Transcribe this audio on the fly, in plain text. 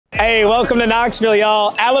Hey, welcome to Knoxville,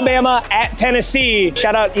 y'all. Alabama at Tennessee.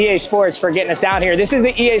 Shout out EA Sports for getting us down here. This is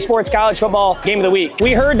the EA Sports College Football Game of the Week.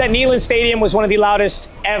 We heard that Neyland Stadium was one of the loudest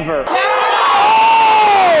ever.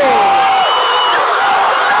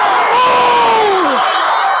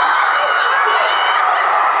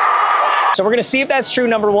 So we're gonna see if that's true,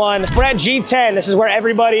 number one. We're at G10. This is where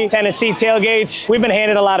everybody, Tennessee tailgates. We've been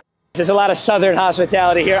handed a lot of there's a lot of Southern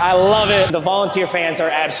hospitality here. I love it. The volunteer fans are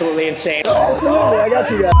absolutely insane. Absolutely, I got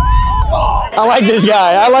you guys. I like this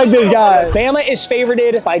guy. I like this guy. Bama is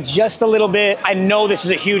favorited by just a little bit. I know this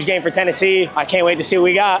is a huge game for Tennessee. I can't wait to see what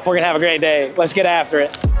we got. We're gonna have a great day. Let's get after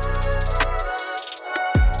it.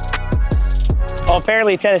 Well,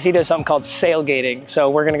 apparently Tennessee does something called sailgating, so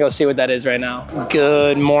we're gonna go see what that is right now.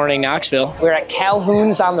 Good morning, Knoxville. We're at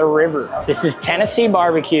Calhoun's on the river. This is Tennessee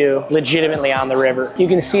barbecue, legitimately on the river. You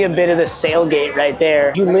can see a bit of the sailgate right there.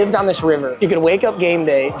 If you lived on this river, you could wake up game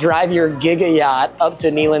day, drive your Giga yacht up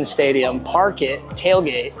to Neyland Stadium, park it,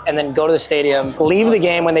 tailgate, and then go to the stadium, leave the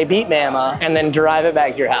game when they beat Bama, and then drive it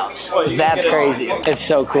back to your house. That's crazy. It's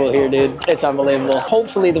so cool here, dude. It's unbelievable.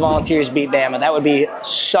 Hopefully the Volunteers beat Bama. That would be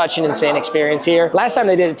such an insane experience here. Last time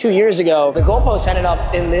they did it 2 years ago, the goalpost ended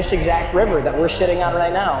up in this exact river that we're sitting on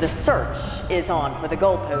right now. The search is on for the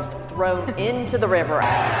goalpost thrown into the river.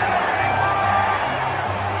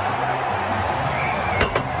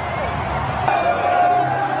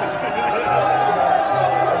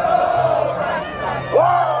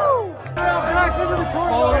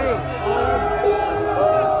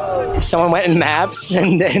 Someone went in maps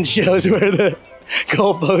and shows where the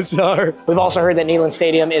goalposts are. We've also heard that Neyland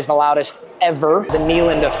Stadium is the loudest ever. The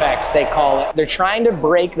Neyland effect, they call it. They're trying to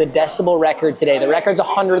break the decibel record today. The record's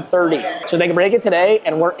 130. So if they can break it today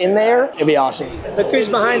and we're in there, it'd be awesome. Look who's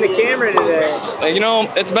behind the camera today. You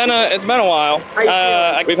know, it's been a while.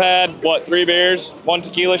 We've had, what, 3 beers, 1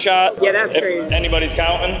 tequila shot? Yeah, that's if crazy. anybody's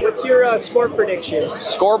counting. What's your score prediction?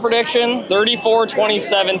 Score prediction,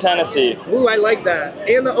 34-27 Tennessee. Ooh, I like that.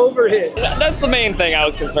 And the overhit. That's the main thing I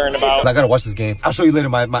was concerned about. I gotta watch this game. I'll show you later.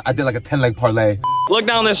 I did like a 10-leg parlay. Look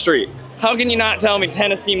down this street. How can you not tell me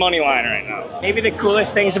Tennessee money line right now? Maybe the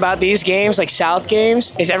coolest things about these games, like South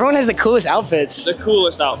games, is everyone has the coolest outfits. The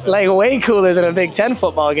coolest outfit. Like way cooler than a Big Ten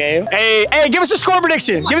football game. Hey, give us a score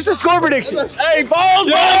prediction. Give us a score prediction. Hey,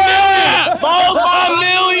 balls by a million! Balls by a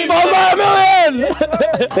million! Balls by a million!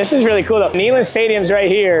 This is really cool though. Neyland Stadium's right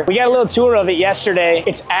here. We got a little tour of it yesterday.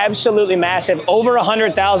 It's absolutely massive. Over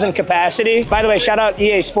 100,000 capacity. By the way, shout out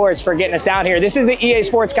EA Sports for getting us down here. This is the EA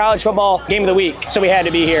Sports College Football Game of the Week, so we had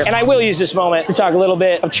to be here. And I will use this moment to talk a little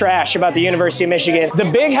bit of trash about the University of Michigan. The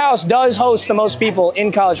Big House does host the most people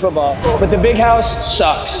in college football, but the Big House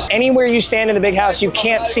sucks. Anywhere you stand in the Big House, you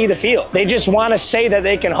can't see the field. They just want to say that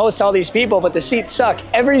they can host all these people, but the seats suck.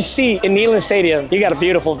 Every seat in Neyland Stadium, you got a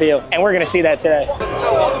beautiful view, and we're gonna see that today.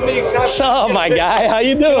 So, my guy, how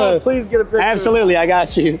you doing? Please get a picture. Absolutely, I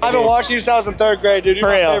got you. I've been watching you since I was in 3rd grade, dude. You're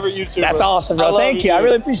my favorite YouTuber. That's awesome, bro. Thank you. I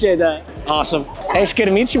really appreciate that. Awesome. Hey, it's good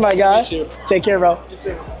to meet you, my guy. to meet you. Take care, bro. You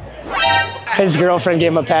too. His girlfriend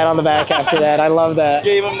gave him a pat on the back after that. I love that.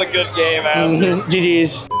 Gave him the good game after.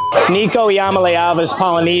 GG's. Nico Iamaleava's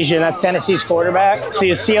Polynesian. That's Tennessee's quarterback. So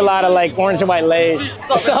you see a lot of like orange and white lays.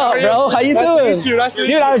 What's up, bro? How you doing? Nice to meet you. Nice to meet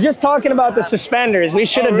you. Dude, I was just talking about the suspenders. We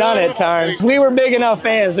should have done it, Tarn. If we were big enough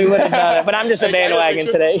fans, we would have done it. But I'm just a bandwagon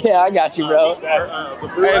today. Yeah, I got you, bro.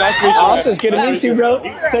 Hey, nice to meet you. Awesome. It's good to meet you, bro.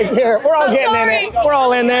 Take care. We're all getting in it. We're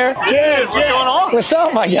all in there. Yeah, what's going on? What's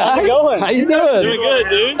up, my guy? How's it going? How you doing? Doing good,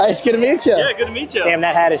 dude. Nice, good to meet you. Yeah, good to meet you. Damn,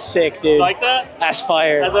 that hat is sick, dude. Like that? That's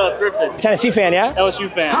fire. As a thrifted Tennessee fan, yeah?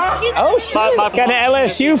 LSU fan. Oh, shit. Got an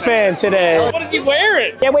LSU fan today. What is he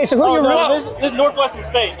wearing? Yeah, wait, so who are you no, rooting? this is Northwestern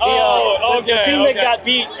State. Okay. The team that got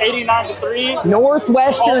beat 89-3.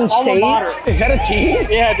 Northwestern Alma State? mater. Is that a team?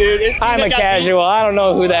 Yeah, dude. I'm a casual. I don't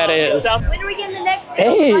know who that is. South. When are we getting the next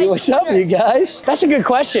Hey, what's up, you guys? That's a good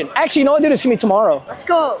question. Actually, you know what, dude? It's gonna be tomorrow. Let's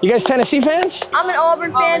go. You guys Tennessee fans? I'm an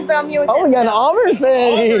Auburn fan, but I'm here with Oh, we got an them. Auburn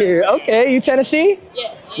fan here. Okay, you Tennessee?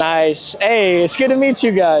 Yeah. Nice. Hey, it's good to meet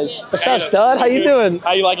you guys. What's up, stud? How you doing?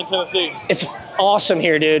 How you liking Tennessee? It's awesome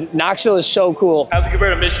here, dude. Knoxville is so cool. How's it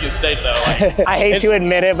compared to Michigan State, though? Like, I hate to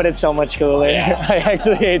admit it, but it's so much cooler. Yeah. I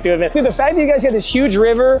actually hate to admit it. Dude, the fact that you guys got this huge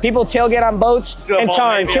river, people tailgate on boats, Still and ball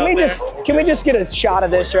Tarn, maybe can out we there. just get a shot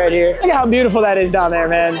of this right here? Look at how beautiful that is down there,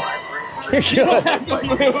 man. You're good.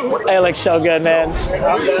 Hey, looks so good, man.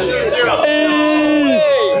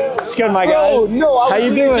 It's good, my guy. How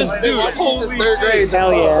you doing? Dude, since 3rd grade.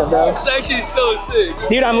 Hell yeah, bro. It's actually so sick.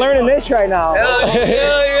 Dude, I'm learning this right now. Hell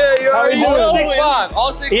yeah, you How are you doing?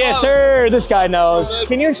 All 6'5". Yes, sir. This guy knows.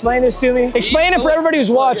 Can you explain this to me? Explain it for everybody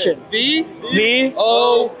who's watching.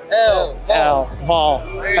 V-O-L. L. Vol.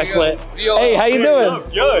 That's lit. Hey, how you doing?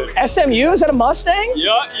 Good. SMU? Is that a Mustang?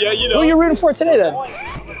 Yeah, you know. Who are you rooting for today, then?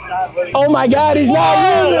 Oh my God, he's not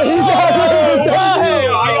rooting. He's not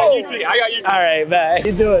rooting. I got you, T. All right, man. How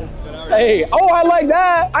you doing? Hey, oh, I like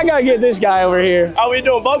that. I gotta get this guy over here. How we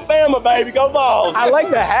doing? Buck Bama, baby. Go Vols. I like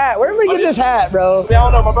the hat. Where did we get this hat, bro? I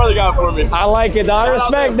don't know. My brother got it for me. I like it, dog. I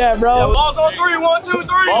respect that, bro. Balls on 3. 1, 2, 3.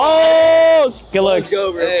 Balls. Good looks. Let's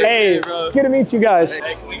go, bro. Hey, it's good to meet you guys.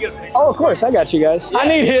 Hey, can we get a picture? Oh, of course, I got you guys. I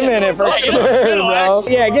need him in it for sure, bro.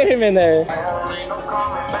 Yeah, get him in there.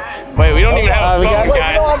 Wait, we don't even have a phone, got-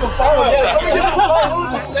 guys.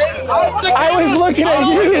 I was looking at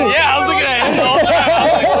you. Yeah, I was looking at him the whole time.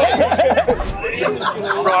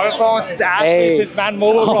 Bro, I've been following since Ashley, Hey. since Man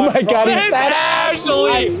Mobile. Oh my God, he's It's sad.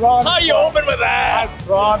 Ashley. How you open with that?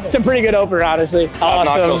 It's a pretty good opener, honestly.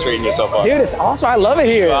 Awesome. treating you so far. Dude, it's awesome. I love it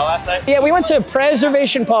here. Last night? Yeah, we went to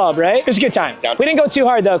Preservation Pub, right? It was a good time. We didn't go too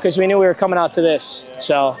hard though, because we knew we were coming out to this.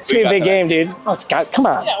 So it's gonna be a big game, dude. Oh, it's got. Come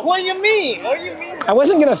on. What do you mean? What do you mean? I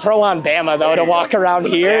wasn't gonna throw on Bama though to walk around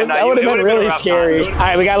here. Yeah, no, That would have it been would've been really a rough scary. time. All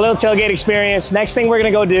right, we got a little tailgate experience. Next thing we're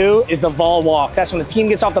gonna go do is the Vol Walk. That's when the team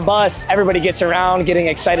gets off the bus, everybody gets around, getting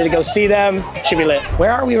excited to go see them. Should be lit.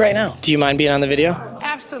 Where are we right now? Do you mind being on the video?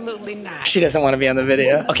 Absolutely not. She doesn't want to be on the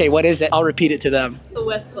video. Okay, what is it? I'll repeat it to them. The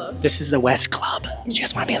West Club. This is the West Club. She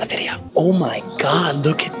just want to be on the video. Oh my God,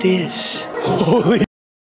 look at this. Holy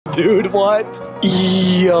dude, what?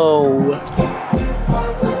 Yo.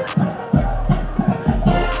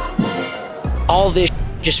 All this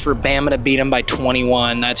just for Bama to beat them by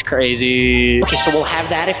 21. That's crazy. Okay, so we'll have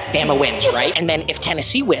that if Bama wins, right? And then if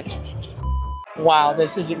Tennessee wins. Wow,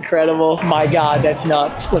 this is incredible. My God, that's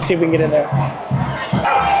nuts. Let's see if we can get in there.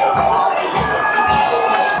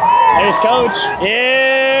 There's Coach.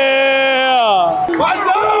 Yeah!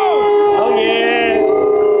 Oh yeah!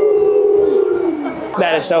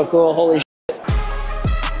 That is so cool. Holy shit.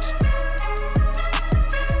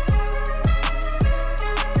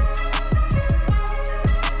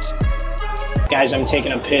 Guys, I'm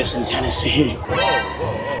taking a piss in Tennessee.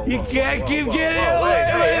 You can't keep getting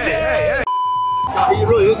away. He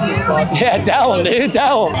really is 6'5". Yeah, tell him, dude.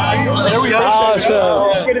 Tell him. There we go.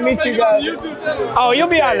 Awesome. Good to meet you guys. Oh, you'll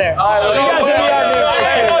be on there. You guys will be on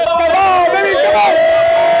there. Come on, baby. Come on.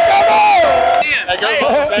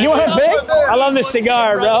 You want a pic? I love this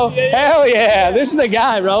cigar, bro. Hell yeah. This is the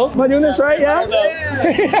guy, bro. Am I doing this right? Yeah?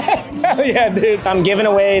 Hell yeah, dude. I'm giving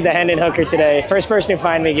away the Hendon Hooker today. First person to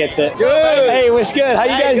find me gets it. Good. Hey, what's good? How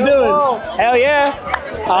you guys doing? Hell yeah.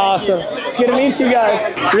 Awesome. It's good to meet you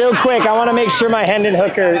guys. Real quick, I want to make sure my Hendon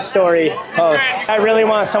Hooker story posts. I really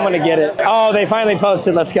want someone to get it. Oh, they finally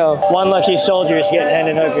posted. Let's go. One lucky soldier is getting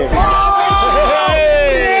Hendon Hooker.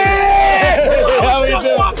 Hey! How we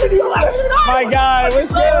doing? My guy,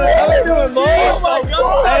 what's good? How we doing, boys?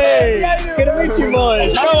 Hey, good to meet you,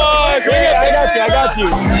 boys. Come on, hey, I got you.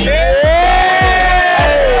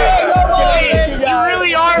 You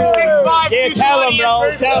really are 6'5". Yeah, tell him,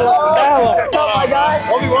 bro. Tell him. What's up, my guy?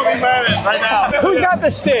 Won't be mad at right now. Who's got the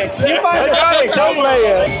sticks? You find the sticks. I'll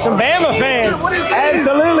play you. Some Bama fans.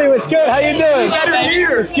 Absolutely. What's good? How you doing? Better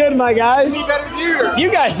gear. It's good, my guys. Better gear. You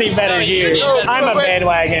guys need better gear. I'm a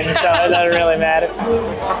bandwagon, so it doesn't really matter.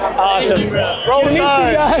 Awesome. It's good to meet you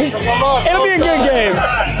guys. It'll be a good game.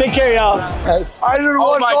 Take care, y'all. Nice. I didn't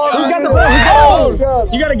want to. Who's got the phone? Who's got the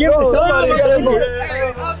phone? You gotta give it to somebody.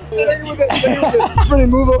 It's pretty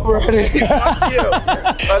move up already. Hey,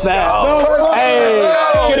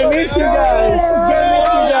 it's good to meet you guys. It's good to meet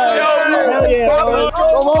you guys. Hell yeah.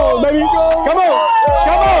 Come on, baby. Come on.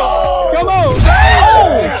 Come on. Come on.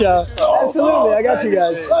 Absolutely, I got you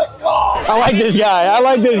guys. I like this guy. I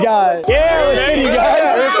like this guy. Yeah, let's get you guys.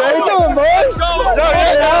 How you doing, boys?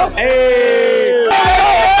 Hey.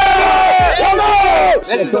 Come on.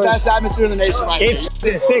 This is the best atmosphere in the nation right It's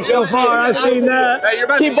sick so far. I've seen that.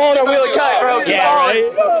 Keep balling on Wheel of Kite, bro. Keep Yeah,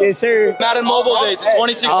 balling. right? Yes, sir. Madden Mobile Days,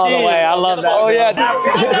 2016. All the way. I love that. Oh, yeah.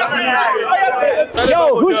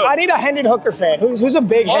 Yo, I need a Hendon Hooker fan. Who's a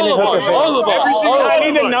big Hendon Hooker fan? All of us. I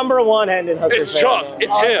need the #1 Hendon Hooker fan.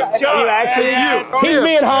 It's him. Are you actually? He's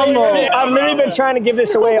being humble. I've literally been trying to give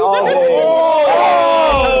this away all day.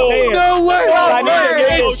 No way. I need to give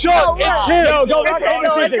this. Chuck, It's him. Yo, go rock, paper,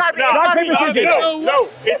 scissors. Rock, paper, scissors. No,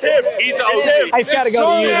 it's him. He's the OG. I just gotta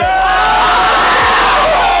go to you.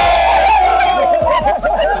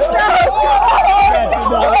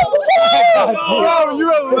 Bro,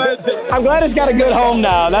 you're a legend. I'm glad it's got a good home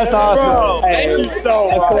now. That's awesome. Bro, Hey, thank you so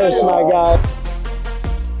much. of course, my God.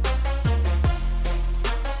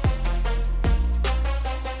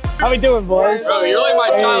 How we doing, boys? Bro, you're like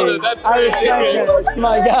my childhood. That's I crazy. respect it.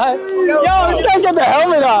 My God. Yo, this guy's got the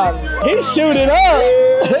helmet on. He's suited up.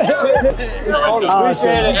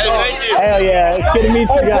 Awesome. Hey, thank you. Hell yeah. It's good to meet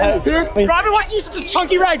you guys. Bro, I've been watching you since the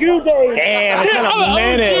Chunky Ragu days. Damn, it's been a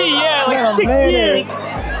minute. Yeah, It's like been a 6 minute. years.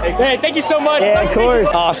 Hey, thank you so much. Yeah, of course.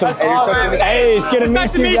 Awesome. Hey, it's good to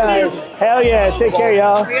Nice meet to you meet guys. you. Hell yeah. Take care,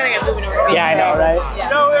 y'all. Yeah, I know, right?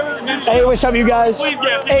 Hey, what's up, you guys? Please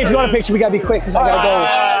get a Hey, if you want a picture, we gotta be quick because I gotta go.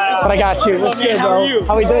 But I got you. What's good, How are bro? you?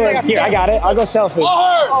 How we doing? Here, I got it. I'll go selfie.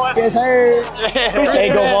 Yes, sir. Hey,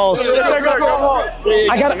 go balls. Yes, sir, go.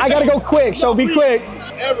 I gotta go quick, so be quick.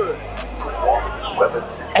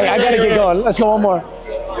 Hey, I gotta get going. Let's go one more.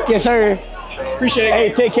 Yes, sir. Appreciate it.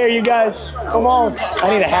 Hey, take care, you guys. Come on. I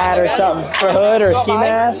need a hat or something, or a hood, or a ski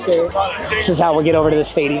mask. This is how we'll get over to the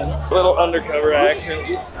stadium. Little undercover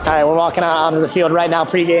action. All right, we're walking out onto the field right now,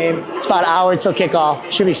 pregame. It's about an hour till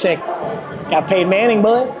kickoff. Should be sick. Got Peyton Manning,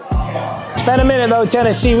 bud. It's been a minute though,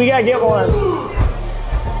 Tennessee. We gotta get one.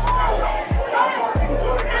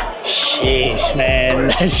 Sheesh, man.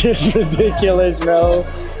 That's just ridiculous, bro.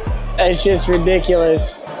 That's just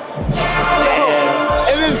ridiculous.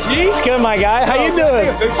 MMG? It's good, my guy. How you doing?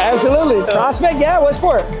 Absolutely. Prospect? Yeah. What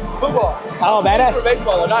sport? Football. Oh, badass. For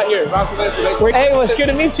baseball, though, not here. Not for baseball. Hey, what's good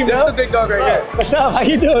to meet you, This is bro? the big dog right here. What's up? How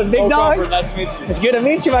you doing, big dog? Nice to meet you. It's good to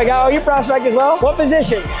meet you, my guy. Oh, you prospect as well? What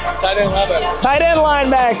position? Tight end linebacker. Tight end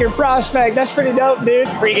linebacker, prospect. That's pretty dope, dude.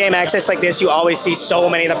 Pre-game access like this, you always see so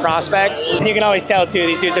many of the prospects. And you can always tell, too,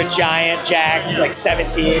 these dudes are giant, jacked, like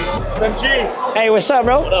 17. MG. Hey, what's up,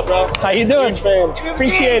 bro? What up, bro? How you doing? Huge fan.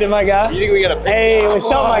 Appreciate it, my guy. You think we got a Hey,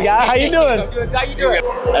 what's up, my guy? How you doing? How you doing?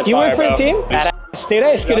 That's You work fire, for the bro. team? Badass. Dude,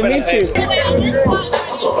 it's good to meet you.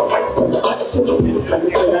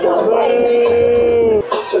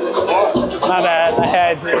 My bad, I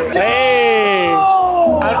had to. Hey!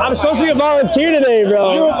 I'm supposed to be a volunteer today,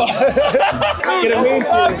 bro. Good to meet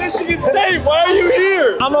you. Michigan State, why are you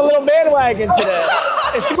here? I'm a little bandwagon today.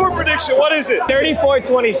 It's Score prediction, what is it?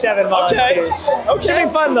 34-27 volunteers. Okay. Should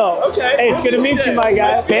be fun though. Okay. Hey, it's good to meet you, my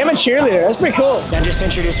guy. Bama cheerleader. That's pretty cool. Now just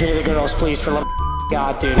introduce me to the girls, please, for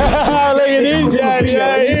God, dude. Look at these guys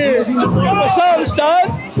right here. What's up, stud?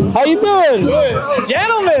 How you doing? Good.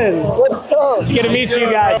 Gentlemen. What's up? It's good to meet you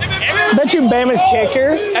guys. Bet you Bama's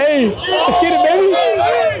kicker. Hey, let's get it, baby.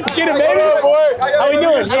 Let's get it, baby. How we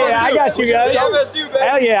doing? Yeah, I got you guys.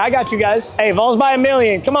 Hell yeah, I got you guys. Hey, Vols by a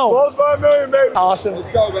million. Come on. Vols by a million, baby. Awesome. Let's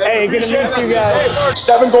go, man. Hey, good to meet you guys.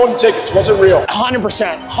 7 golden tickets, was it real?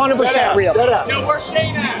 100%. 100% real. No, we're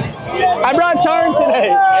Shane. I brought Tarn today.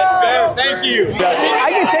 Yes, sir. Thank you. I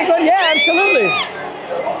can take one. Yeah, absolutely.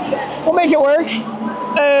 We'll make it work.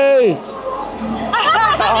 Hey.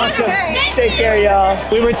 Awesome. Take care, y'all.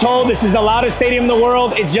 We were told this is the loudest stadium in the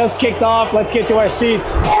world. It just kicked off. Let's get to our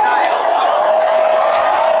seats.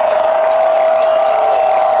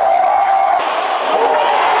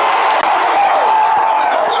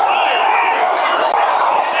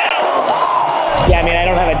 Yeah, I mean, I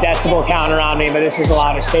don't have a decibel counter on me, but this is the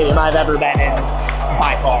loudest stadium I've ever been in,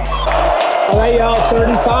 by far. All right, y'all,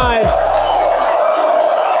 35.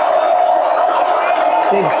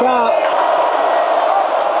 Big stop.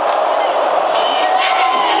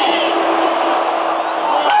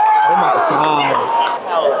 Oh my God.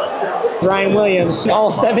 Brian Williams,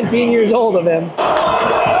 all 17 years old of him. It's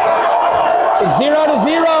 0-0.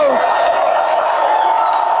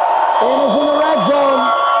 Bama's in the red zone.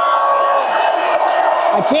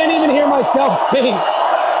 I can't even hear myself think.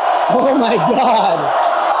 Oh my God.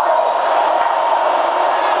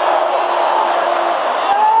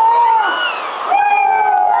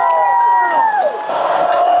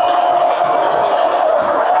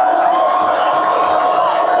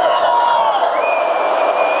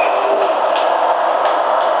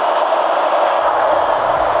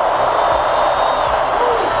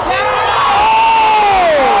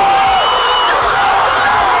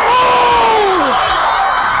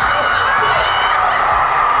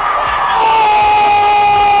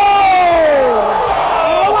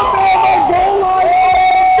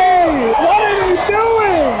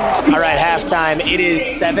 It is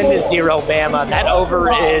 7-0 Bama. That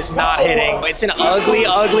over is not hitting. It's an ugly,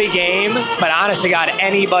 ugly game, but honest to God,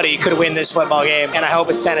 anybody could win this football game, and I hope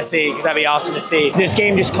it's Tennessee, because that'd be awesome to see. This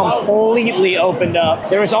game just completely opened up.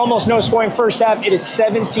 There was almost no scoring first half. It is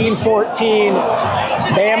 17-14.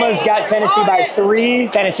 Bama's got Tennessee by 3.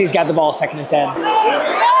 Tennessee's got the ball 2nd and 10.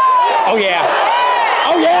 Oh yeah.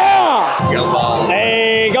 Oh, yeah! Go Bulls!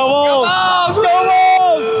 Hey, go Bulls! Go Bulls!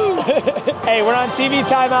 Hey, we're on TV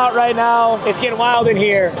timeout right now. It's getting wild in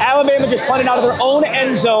here. Alabama just punted out of their own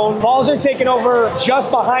end zone. Balls are taking over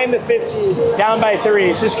just behind the 50, down by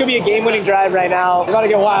 3. So this could be a game-winning drive right now. We're about to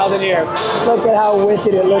get wild in here. Look at how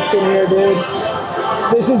wicked it looks in here, dude.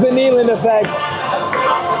 This is the Neyland effect.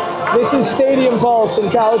 This is Stadium Pulse in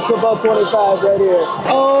College Football 25 right here.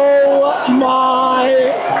 Oh my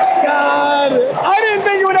God. I didn't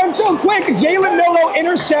think it would end so quick. Jalen Milroe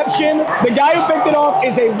interception. The guy who picked it off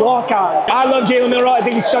is a walk-on. I love Jalen Milroe. I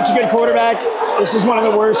think he's such a good quarterback. This is one of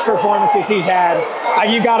the worst performances he's had.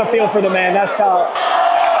 You got to feel for the man. That's tough.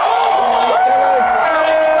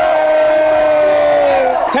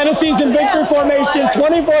 Tennessee's in victory formation,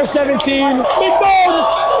 24-17. Big Bones!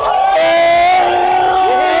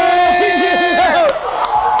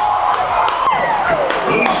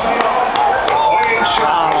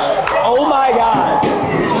 Oh my God.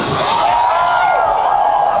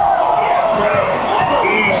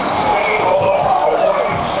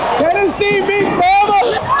 Tennessee beats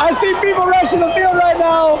Bama. I see people rushing the field right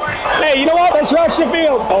now. Hey, you know what? Let's rush the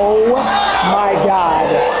field. Oh my God.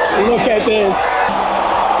 Look at this.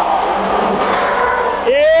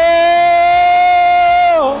 Yeah!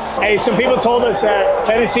 Hey, some people told us that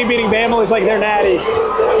Tennessee beating Bama is like their natty.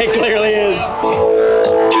 It clearly is.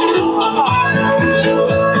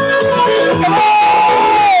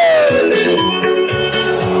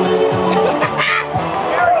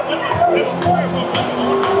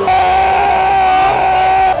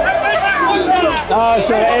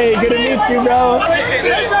 Awesome. Hey, good to meet you, bro.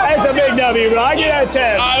 That's a big W, bro. I get out of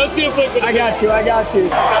 10. All right, let's get a flip. I got you. I got you.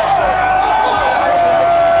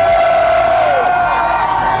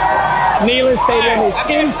 Neyland Stadium is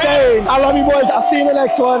insane. I love you, boys. I'll see you in the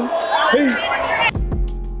next one. Peace.